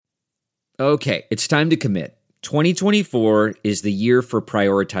Okay, it's time to commit. 2024 is the year for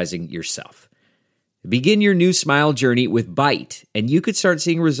prioritizing yourself. Begin your new smile journey with Byte, and you could start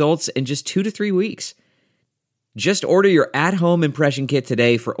seeing results in just 2 to 3 weeks. Just order your at-home impression kit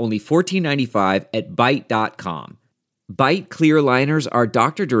today for only $14.95 at Byte.com. Byte clear liners are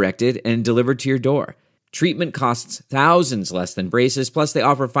doctor-directed and delivered to your door. Treatment costs thousands less than braces, plus they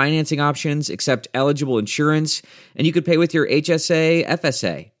offer financing options, accept eligible insurance, and you could pay with your HSA,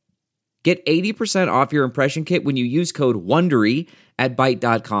 FSA. Get 80% off your impression kit when you use code WONDERY at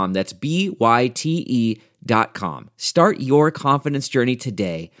Byte.com. That's BYTE.com. Start your confidence journey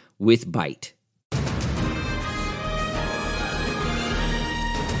today with Byte.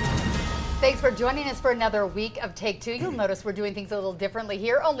 Thanks for joining us for another week of Take Two. You'll notice we're doing things a little differently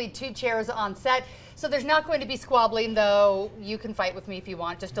here. Only 2 chairs on set. So there's not going to be squabbling, though you can fight with me if you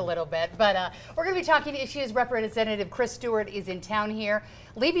want, just a little bit. But we're going to be talking issues. Representative Chris Stewart is in town here,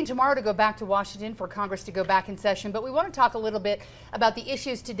 leaving tomorrow to go back to Washington for Congress to go back in session. But we want to talk a little bit about the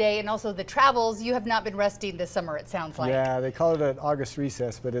issues today and also the travels. You have not been resting this summer, it sounds like. Yeah, they call it an August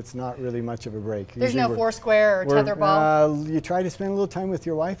recess, but it's not really much of a break. There's no Foursquare or tetherball? You try to spend a little time with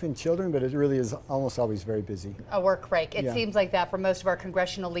your wife and children, but it really is almost always very busy. A work break. It seems like that for most of our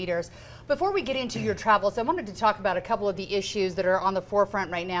congressional leaders. Before we get into your travels, I wanted to talk about a couple of the issues that are on the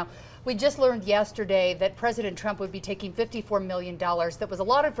forefront right now. We just learned yesterday that President Trump would be taking $54 million that was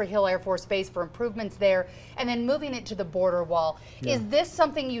allotted for Hill Air Force Base for improvements there and then moving it to the border wall. Yeah. Is this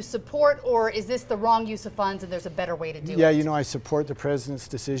something you support, or is this the wrong use of funds and there's a better way to do it? Yeah, you know, I support the President's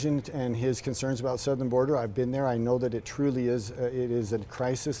decision and his concerns about the southern border. I've been there. I know that it truly is it is a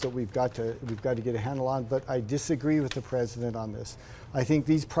crisis that we've got to get a handle on, but I disagree with the President on this. I think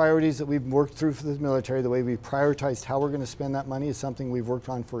these priorities that we've worked through for the military, the way we've prioritized how we're going to spend that money, is something we've worked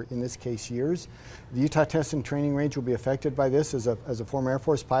on for, in this case, years. The Utah Test and Training Range will be affected by this. As a former Air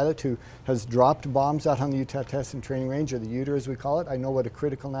Force pilot who has dropped bombs out on the Utah Test and Training Range, or the UTR as we call it, I know what a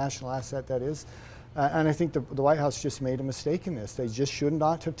critical national asset that is. And I think the White House just made a mistake in this. They just should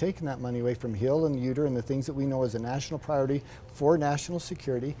not have taken that money away from Hill and the UTR and the things that we know as a national priority for national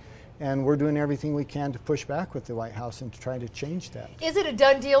security. And we're doing everything we can to push back with the White House and to try to change that. Is it a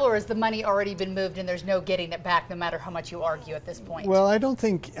done deal, or has the money already been moved and there's no getting it back no matter how much you argue at this point? Well, I don't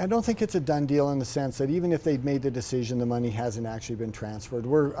think it's a done deal in the sense that even if they've made the decision, the money hasn't actually been transferred.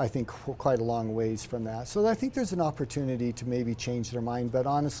 We're, I think, quite a long ways from that. So I think there's an opportunity to maybe change their mind. But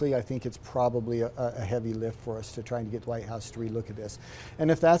honestly, I think it's probably a heavy lift for us to try and get the White House to relook at this.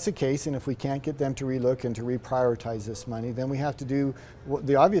 And if that's the case, and if we can't get them to relook and to reprioritize this money, then we have to do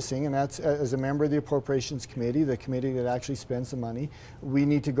the obvious thing, and that's, as a member of the Appropriations Committee, the committee that actually spends the money, we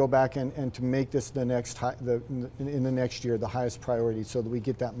need to go back and to make this in the next year the highest priority so that we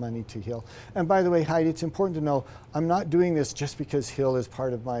get that money to Hill. And by the way, Heidi, it's important to know I'm not doing this just because Hill is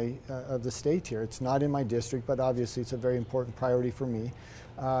part of of the state here. It's not in my district, but obviously it's a very important priority for me.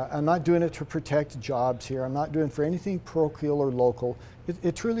 I'm not doing it to protect jobs here. I'm not doing it for anything parochial or local.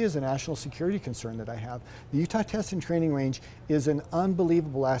 It truly is a national security concern that I have. The Utah Test and Training Range is an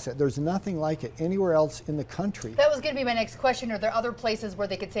unbelievable asset. There's nothing like it anywhere else in the country. That was going to be my next question. Are there other places where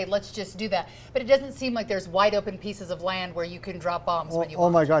they could say, let's just do that? But it doesn't seem like there's wide open pieces of land where you can drop bombs when you want.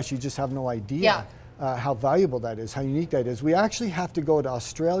 Oh my gosh, you just have no idea. Yeah. How valuable that is, how unique that is. We actually have to go to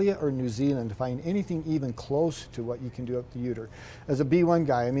Australia or New Zealand to find anything even close to what you can do up the UTR. As a B-1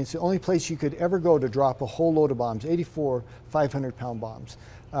 guy, I mean, it's the only place you could ever go to drop a whole load of bombs, 84 500-pound bombs.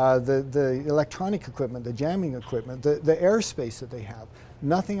 The electronic equipment, the jamming equipment, the airspace that they have,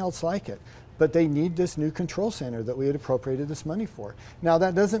 nothing else like it. But they need this new control center that we had appropriated this money for. Now,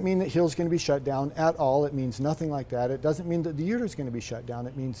 that doesn't mean that Hill's going to be shut down at all. It means nothing like that. It doesn't mean that the UTR is going to be shut down.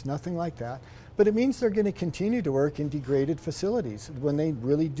 It means nothing like that. But it means they're going to continue to work in degraded facilities when they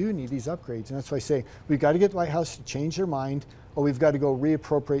really do need these upgrades. And that's why I say we've got to get the White House to change their mind, or we've got to go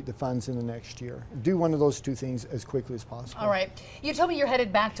reappropriate the funds in the next year. Do one of those two things as quickly as possible. All right. You told me you're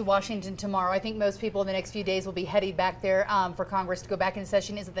headed back to Washington tomorrow. I think most people in the next few days will be heading back there for Congress to go back in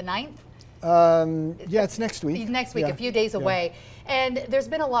session. Is it the 9th? Yeah, it's next week. Next week, a few days away. And there's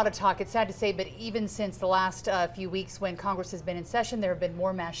been a lot of talk, it's sad to say, but even since the last few weeks when Congress has been in session, there have been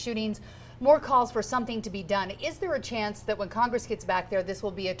more mass shootings, more calls for something to be done. Is there a chance that when Congress gets back there, this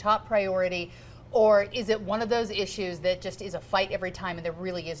will be a top priority? Or is it one of those issues that just is a fight every time and there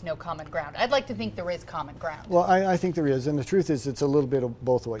really is no common ground? I'd like to think there is common ground. Well, I think there is. And the truth is it's a little bit of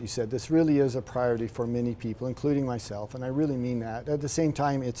both of what you said. This really is a priority for many people, including myself. And I really mean that. At the same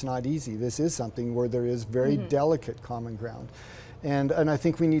time, it's not easy. This is something where there is very delicate common ground. And I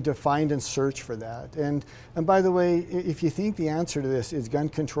think we need to find and search for that. And by the way, if you think the answer to this is gun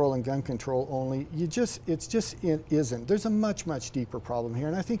control and gun control only, it isn't. There's a much, much deeper problem here.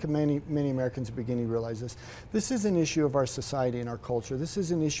 And I think many Americans are beginning to realize this. This is an issue of our society and our culture. This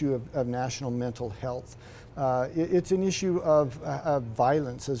is an issue of national mental health. It's an issue of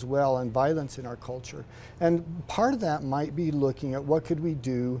violence as well, and violence in our culture. And part of that might be looking at what could we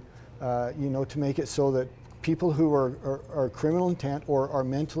do, to make it so that people who are criminal intent or are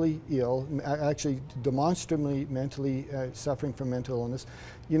mentally ill, actually demonstrably mentally suffering from mental illness,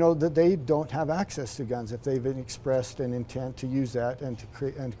 that they don't have access to guns if they've expressed an intent to use that and to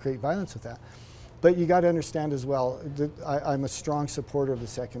create violence with that. But you got to understand as well that I'm a strong supporter of the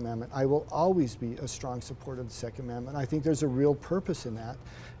Second Amendment. I will always be a strong supporter of the Second Amendment. I think there's a real purpose in that.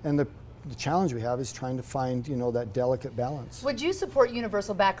 And the challenge we have is trying to find, that delicate balance. Would you support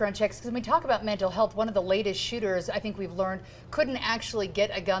universal background checks? Because when we talk about mental health, one of the latest shooters, I think we've learned, couldn't actually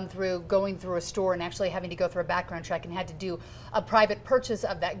get a gun through going through a store and actually having to go through a background check and had to do a private purchase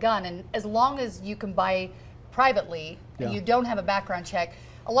of that gun. And as long as you can buy privately and you don't have a background check,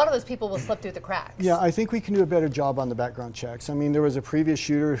 a lot of those people will slip through the cracks. Yeah, I think we can do a better job on the background checks. I mean, there was a previous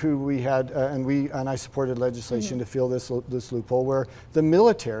shooter who we had, and I supported legislation to fill this loophole where the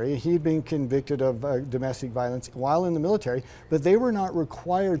military, he'd been convicted of domestic violence while in the military, but they were not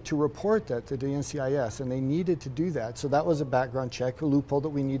required to report that to the NCIS, and they needed to do that. So that was a background check, a loophole that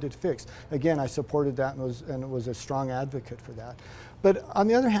we needed to fix. Again, I supported that and was a strong advocate for that. But on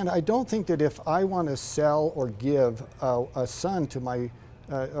the other hand, I don't think that if I want to sell or give a son to my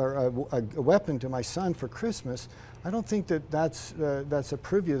or a weapon to my son for Christmas, I don't think that's a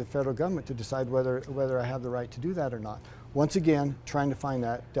purview of the federal government to decide whether I have the right to do that or not. Once again, trying to find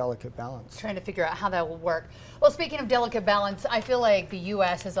that delicate balance. Trying to figure out how that will work. Well, speaking of delicate balance, I feel like the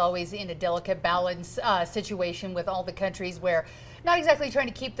U.S. is always in a delicate balance situation with all the countries where not exactly trying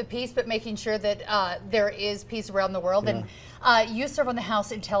to keep the peace, but making sure that there is peace around the world. Yeah. And you serve on the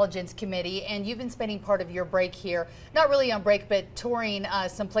House Intelligence Committee, and you've been spending part of your break here, not really on break, but touring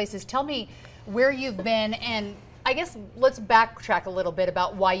some places. Tell me where you've been, and I guess let's backtrack a little bit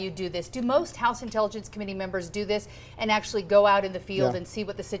about why you do this. Do most House Intelligence Committee members do this and actually go out in the field and see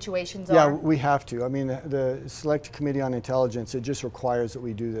what the situations are? Yeah, we have to. I mean, the Select Committee on Intelligence, it just requires that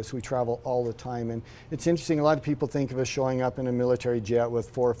we do this. We travel all the time. And it's interesting, a lot of people think of us showing up in a military jet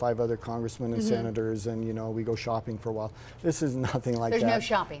with 4 or 5 other congressmen and senators, and, we go shopping for a while. This is nothing like that. There's no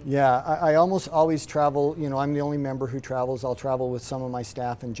shopping. Yeah, I almost always travel. I'm the only member who travels. I'll travel with some of my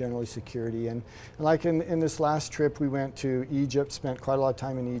staff and generally security. And like in this last trip, we went to Egypt, spent quite a lot of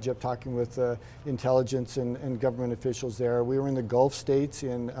time in Egypt talking with intelligence and government officials there. We were in the Gulf states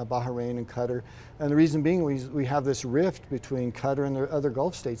in Bahrain and Qatar. And the reason being we have this rift between Qatar and the other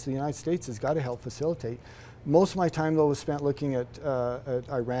Gulf states. The United States has got to help facilitate. Most of my time, though, was spent looking at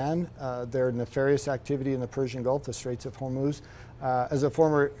Iran, their nefarious activity in the Persian Gulf, the Straits of Hormuz. As a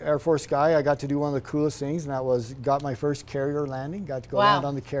former Air Force guy, I got to do one of the coolest things, and that was got my first carrier landing. Got to go land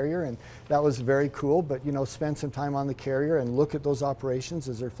on the carrier, and that was very cool. But spend some time on the carrier and look at those operations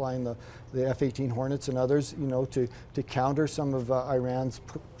as they're flying the F-18 Hornets and others, to counter some of Iran's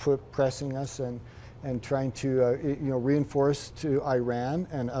pressing us and trying to reinforce to Iran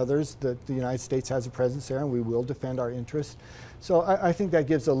and others that the United States has a presence there, and we will defend our interests. So I think that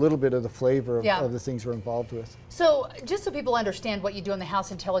gives a little bit of the flavor of the things we're involved with. So just so people understand what you do on the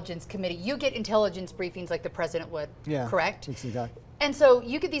House Intelligence Committee, you get intelligence briefings like the president would, correct? Exactly. And so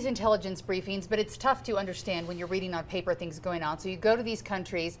you get these intelligence briefings, but it's tough to understand when you're reading on paper things going on. So you go to these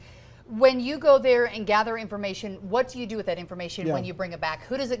countries. When you go there and gather information, what do you do with that information when you bring it back?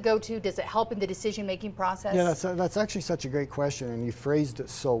 Who does it go to? Does it help in the decision-making process? Yeah, that's actually such a great question, and you phrased it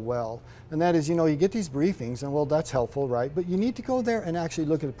so well. And that is, you get these briefings, and that's helpful, right? But you need to go there and actually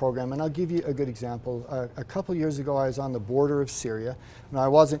look at the program. And I'll give you a good example. A couple years ago, I was on the border of Syria. Now, I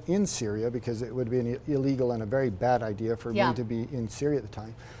wasn't in Syria because it would be an illegal and a very bad idea for me to be in Syria at the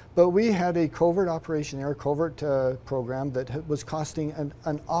time. But we had a covert operation there, a covert program that was costing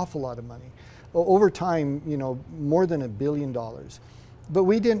an awful lot of money. Over time, more than $1 billion. But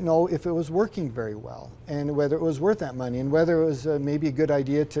we didn't know if it was working very well and whether it was worth that money and whether it was maybe a good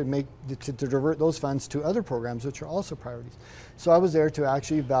idea to divert those funds to other programs, which are also priorities. So I was there to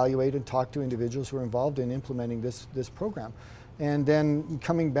actually evaluate and talk to individuals who were involved in implementing this program. And then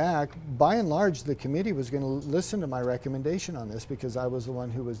coming back, by and large, the committee was going to listen to my recommendation on this because I was the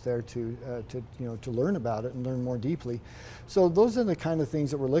one who was there to learn about it and learn more deeply. So those are the kind of things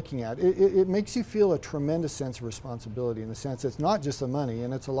that we're looking at. It makes you feel a tremendous sense of responsibility in the sense it's not just the money,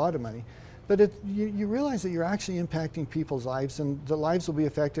 and it's a lot of money, But you realize that you're actually impacting people's lives, and the lives will be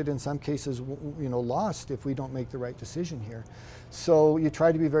affected, in some cases, lost if we don't make the right decision here. So you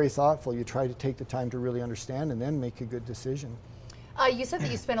try to be very thoughtful. You try to take the time to really understand and then make a good decision. You said that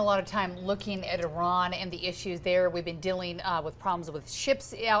you spent a lot of time looking at Iran and the issues there. We've been dealing with problems with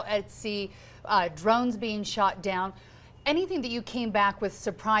ships out at sea, drones being shot down. Anything that you came back with,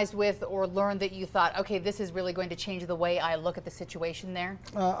 surprised with, or learned that you thought, okay, this is really going to change the way I look at the situation there?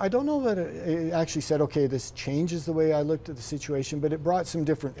 I don't know that it actually said, okay, this changes the way I looked at the situation, but it brought some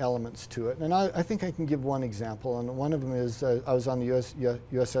different elements to it. And I think I can give one example, and one of them is I was on the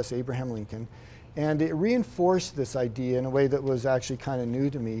USS Abraham Lincoln, and it reinforced this idea in a way that was actually kind of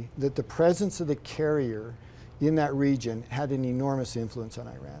new to me, that the presence of the carrier in that region had an enormous influence on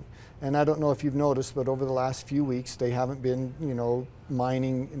Iran. And I don't know if you've noticed, but over the last few weeks, they haven't been,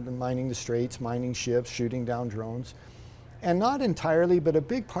 mining the straits, mining ships, shooting down drones. And not entirely, but a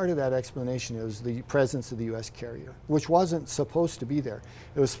big part of that explanation is the presence of the U.S. carrier, which wasn't supposed to be there.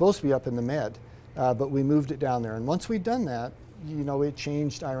 It was supposed to be up in the Med, but we moved it down there. And once we'd done that, it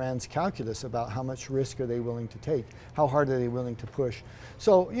changed Iran's calculus about how much risk are they willing to take, how hard are they willing to push.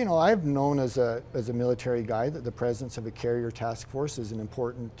 So, I've known as a military guy that the presence of a carrier task force is an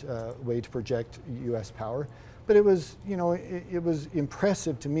important way to project U.S. power. But it was, it was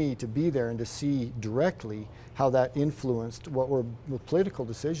impressive to me to be there and to see directly how that influenced what were political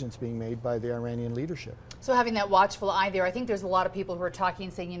decisions being made by the Iranian leadership. So having that watchful eye there, I think there's a lot of people who are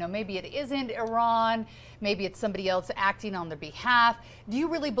talking, saying, maybe it isn't Iran, maybe it's somebody else acting on their behalf. Do you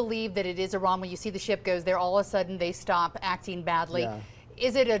really believe that it is Iran? When you see the ship goes there, all of a sudden they stop acting badly? Yeah.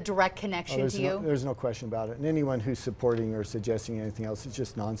 Is it a direct connection to you? There's no question about it. And anyone who's supporting or suggesting anything else is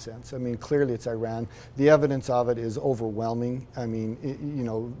just nonsense. I mean, clearly it's Iran. The evidence of it is overwhelming. I mean,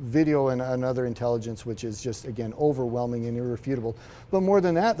 video and other intelligence, which is just, again, overwhelming and irrefutable. But more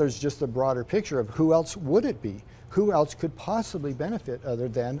than that, there's just a broader picture of who else would it be? Who else could possibly benefit other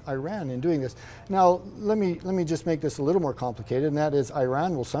than Iran in doing this? Now, let me just make this a little more complicated, and that is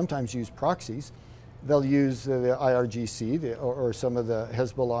Iran will sometimes use proxies. They'll use the IRGC or some of the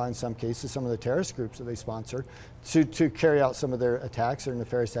Hezbollah, in some cases, some of the terrorist groups that they sponsor, to carry out some of their attacks or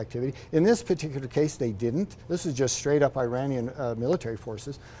nefarious activity. In this particular case, they didn't. This is just straight up Iranian military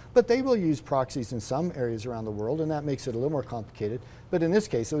forces. But they will use proxies in some areas around the world, and that makes it a little more complicated. But in this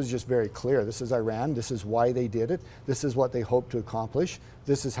case, it was just very clear. This is Iran. This is why they did it. This is what they hope to accomplish.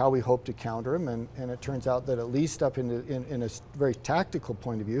 This is how we hope to counter them. And it turns out that at least up in a very tactical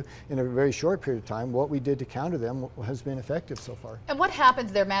point of view, in a very short period of time, what we did to counter them has been effective so far. And what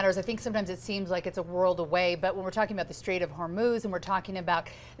happens there matters. I think sometimes it seems like it's a world away, but when we're talking about the Strait of Hormuz and we're talking about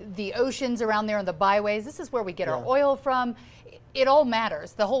the oceans around there and the byways, this is where we get our oil from. It all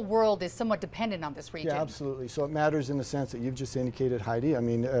matters. The whole world is somewhat dependent on this region. Yeah, absolutely. So it matters in the sense that you've just indicated, Heidi. I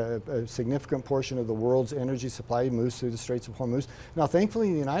mean, a significant portion of the world's energy supply moves through the Straits of Hormuz. Now,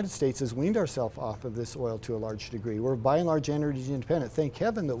 thankfully, the United States has weaned ourselves off of this oil to a large degree. We're by and large energy independent. Thank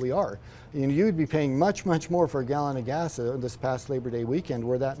heaven that we are. You would be paying much, much more for a gallon of gas this past Labor Day weekend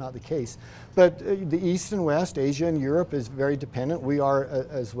were that not the case. But the East and West, Asia and Europe is very dependent. We are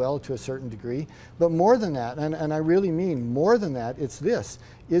as well to a certain degree. But more than that, and I really mean more than that, it's this.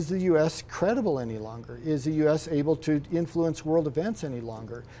 Is the U.S. credible any longer? Is the U.S. able to influence world events any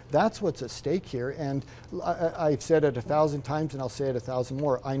longer? That's what's at stake here. And I've said it 1,000 times and I'll say it 1,000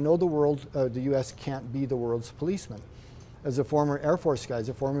 more. I know the U.S. can't be the world's policeman. As a former Air Force guy, as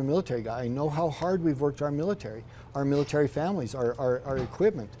a former military guy, I know how hard we've worked our military families, our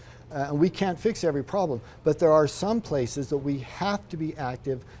equipment. And we can't fix every problem, but there are some places that we have to be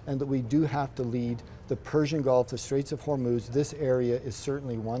active and that we do have to lead. The Persian Gulf, the Straits of Hormuz, this area is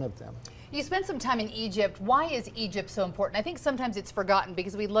certainly one of them. You spent some time in Egypt. Why is Egypt so important? I think sometimes it's forgotten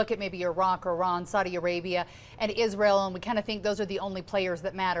because we look at maybe Iraq, Iran, Saudi Arabia, and Israel, and we kind of think those are the only players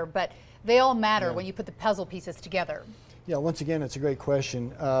that matter, but they all matter when you put the puzzle pieces together. Yeah, once again, it's a great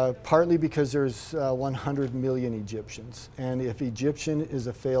question. Partly because there's 100 million Egyptians. And if Egyptian is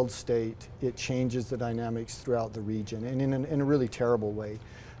a failed state, it changes the dynamics throughout the region, and in a really terrible way.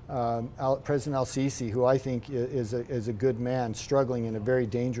 President al-Sisi, who I think is a good man, struggling in a very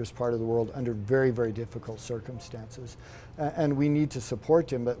dangerous part of the world under very, very difficult circumstances. And we need to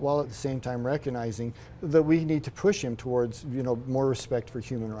support him, but while at the same time recognizing that we need to push him towards more respect for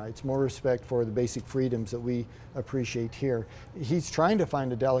human rights, more respect for the basic freedoms that we appreciate here. He's trying to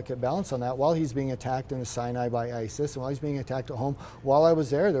find a delicate balance on that while he's being attacked in the Sinai by ISIS, and while he's being attacked at home. While I was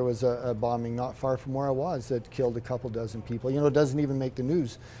there was a bombing not far from where I was that killed a couple dozen people. It doesn't even make the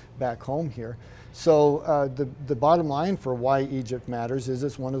news back home here. So the bottom line for why Egypt matters is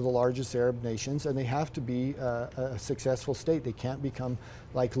it's one of the largest Arab nations, and they have to be a successful state. They can't become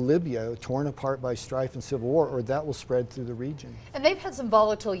like Libya, torn apart by strife and civil war, or that will spread through the region. And they've had some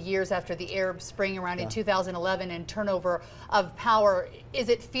volatile years after the Arab Spring around in 2011 and turnover of power. Is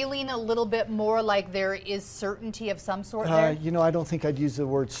it feeling a little bit more like there is certainty of some sort there? I don't think I'd use the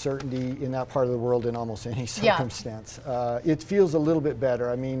word certainty in that part of the world in almost any circumstance. It feels a little bit better.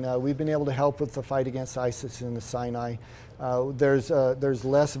 I mean, we've been able to help with the fight against ISIS in the Sinai. There's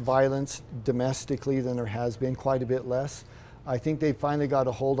less violence domestically than there has been, quite a bit less. I think they finally got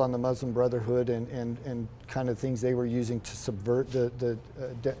a hold on the Muslim Brotherhood and kind of things they were using to subvert the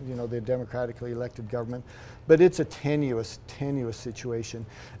democratically elected government. But it's a tenuous situation.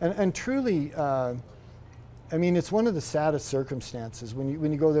 And truly, I mean, it's one of the saddest circumstances.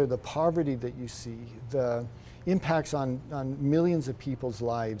 When you go there, the poverty that you see, the impacts on millions of people's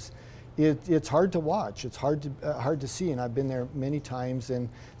lives, it's hard to watch. It's hard to see, and I've been there many times, and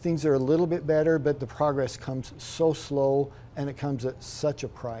things are a little bit better, but the progress comes so slow, and it comes at such a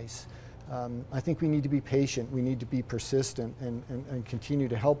price. I think we need to be patient. We need to be persistent and continue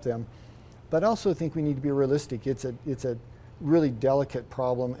to help them. But I also think we need to be realistic. It's a really delicate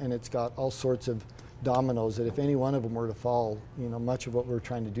problem, and it's got all sorts of dominoes that if any one of them were to fall, much of what we're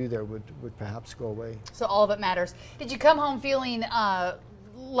trying to do there would perhaps go away. So all of it matters. Did you come home feeling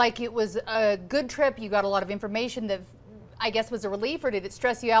like it was a good trip? You got a lot of information that I guess was a relief, or did it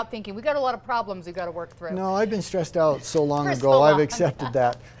stress you out thinking we got a lot of problems we got to work through? No, I've been stressed out so long For ago. so long. I've accepted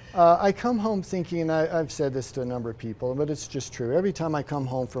that. I come home thinking, and I've said this to a number of people, but it's just true. Every time I come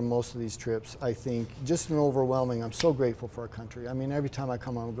home from most of these trips, I think just an overwhelming, I'm so grateful for our country. I mean, every time I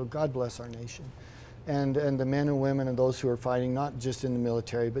come home, I go, God bless our nation. And the men and women and those who are fighting, not just in the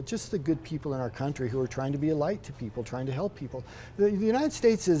military, but just the good people in our country who are trying to be a light to people, trying to help people. The United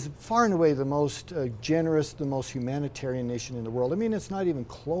States is far and away the most generous, the most humanitarian nation in the world. I mean, it's not even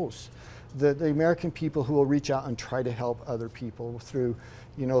close. The American people who will reach out and try to help other people through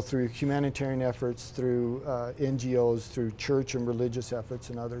humanitarian efforts, through NGOs, through church and religious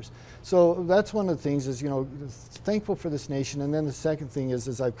efforts and others. So that's one of the things is, thankful for this nation. And then the second thing is,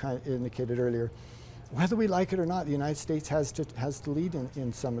 as I've kind of indicated earlier, whether we like it or not, the United States has to lead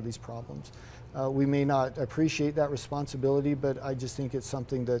in some of these problems. We may not appreciate that responsibility, but I just think it's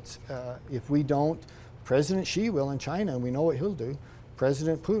something that if we don't, President Xi will in China, and we know what he'll do.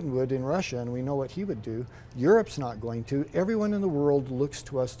 President Putin would in Russia, and we know what he would do. Europe's not going to. Everyone in the world looks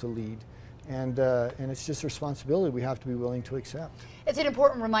to us to lead. And it's just a responsibility we have to be willing to accept. It's an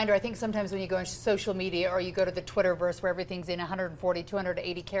important reminder, I think, sometimes when you go on social media or you go to the Twitterverse where everything's in 140,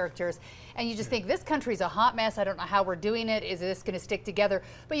 280 characters, and you just think, this country's a hot mess, I don't know how we're doing it, is this going to stick together?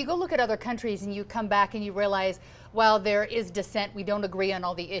 But you go look at other countries and you come back and you realize, while there is dissent, we don't agree on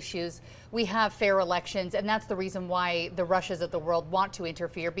all the issues, we have fair elections, and that's the reason why the Russias of the world want to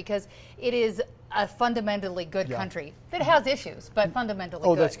interfere, because it is a fundamentally good country that has issues, but fundamentally good.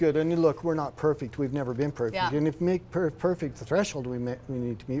 Oh, that's good. And look, we're not perfect. We've never been perfect. Yeah. And if we make perfect the threshold we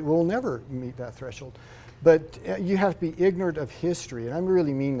need to meet, we'll never meet that threshold. But you have to be ignorant of history, and I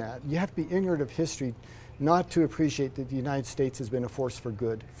really mean that. You have to be ignorant of history not to appreciate that the United States has been a force for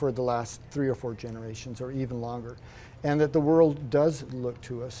good for the last 3 or 4 generations or even longer, and that the world does look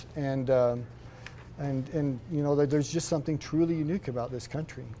to us. And that there's just something truly unique about this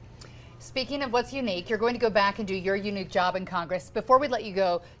country. Speaking of what's unique, you're going to go back and do your unique job in Congress. Before we let you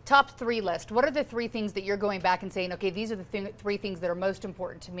go, top 3 list. What are the 3 things that you're going back and saying, okay, these are the 3 things that are most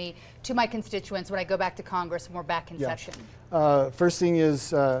important to me, to my constituents when I go back to Congress and we're back in session? First thing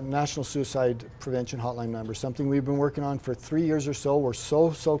is National Suicide Prevention Hotline number, something we've been working on for 3 years or so. We're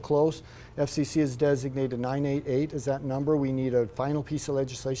so close. FCC has designated 988 as that number. We need a final piece of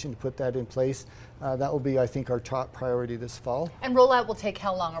legislation to put that in place. That will be, I think, our top priority this fall. And rollout will take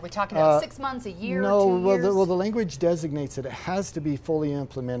how long? Are we talking about 6 months, a year, 2 years? No, the language designates that it has to be fully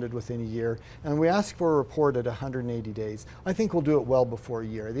implemented within a year, and we ask for a report at 180 days. I think we'll do it well before a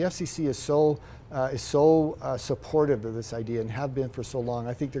year. The FCC is so supportive of this idea and have been for so long.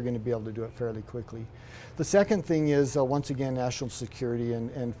 I think they're going to be able to do it fairly quickly. The second thing is, once again, national security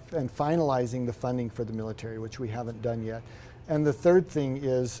and finalizing the funding for the military, which we haven't done yet. And the third thing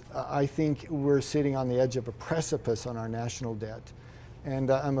is, I think we're sitting on the edge of a precipice on our national debt.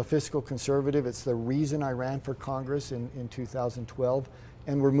 And I'm a fiscal conservative. It's the reason I ran for Congress in 2012.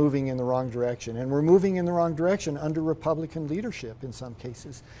 And we're moving in the wrong direction. And we're moving in the wrong direction under Republican leadership in some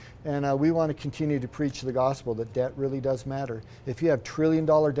cases. And we want to continue to preach the gospel that debt really does matter. If you have $1 trillion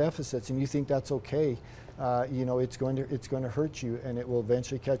deficits and you think that's okay, it's going to hurt you, and it will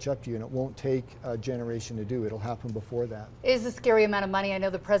eventually catch up to you, and it won't take a generation to do. It'll happen before that. It is a scary amount of money. I know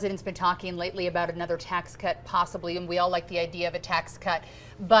the president's been talking lately about another tax cut possibly, and we all like the idea of a tax cut.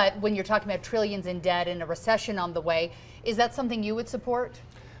 But when you're talking about trillions in debt and a recession on the way, is that something you would support?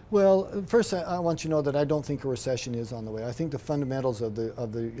 Well, first, I want you to know that I don't think a recession is on the way. I think the fundamentals of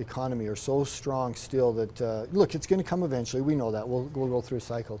the economy are so strong still that, look, it's going to come eventually. We know that. We'll go through a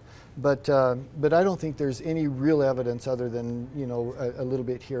cycle. But I don't think there's any real evidence other than, a little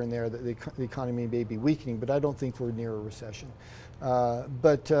bit here and there that the economy may be weakening, but I don't think we're near a recession.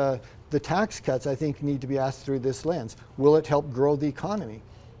 But the tax cuts, I think, need to be asked through this lens. Will it help grow the economy?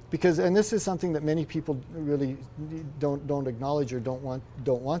 Because, and this is something that many people really don't acknowledge or don't want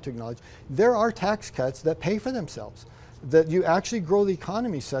to acknowledge, there are tax cuts that pay for themselves. That you actually grow the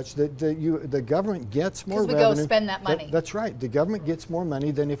economy such that the government gets more revenue. Because we go spend that money. That's right. The government gets more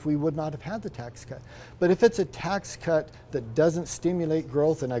money than if we would not have had the tax cut. But if it's a tax cut that doesn't stimulate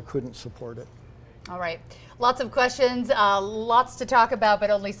growth, then I couldn't support it. All right. Lots of questions, lots to talk about, but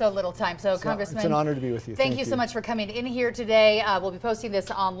only so little time. So, Congressman, it's an honor to be with you. Thank you so much for coming in here today. We'll be posting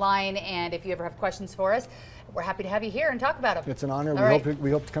this online, and if you ever have questions for us, we're happy to have you here and talk about them. It's an honor. We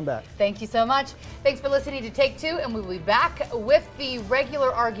hope to come back. Thank you so much. Thanks for listening to Take Two, and we'll be back with the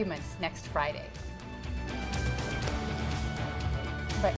regular arguments next Friday.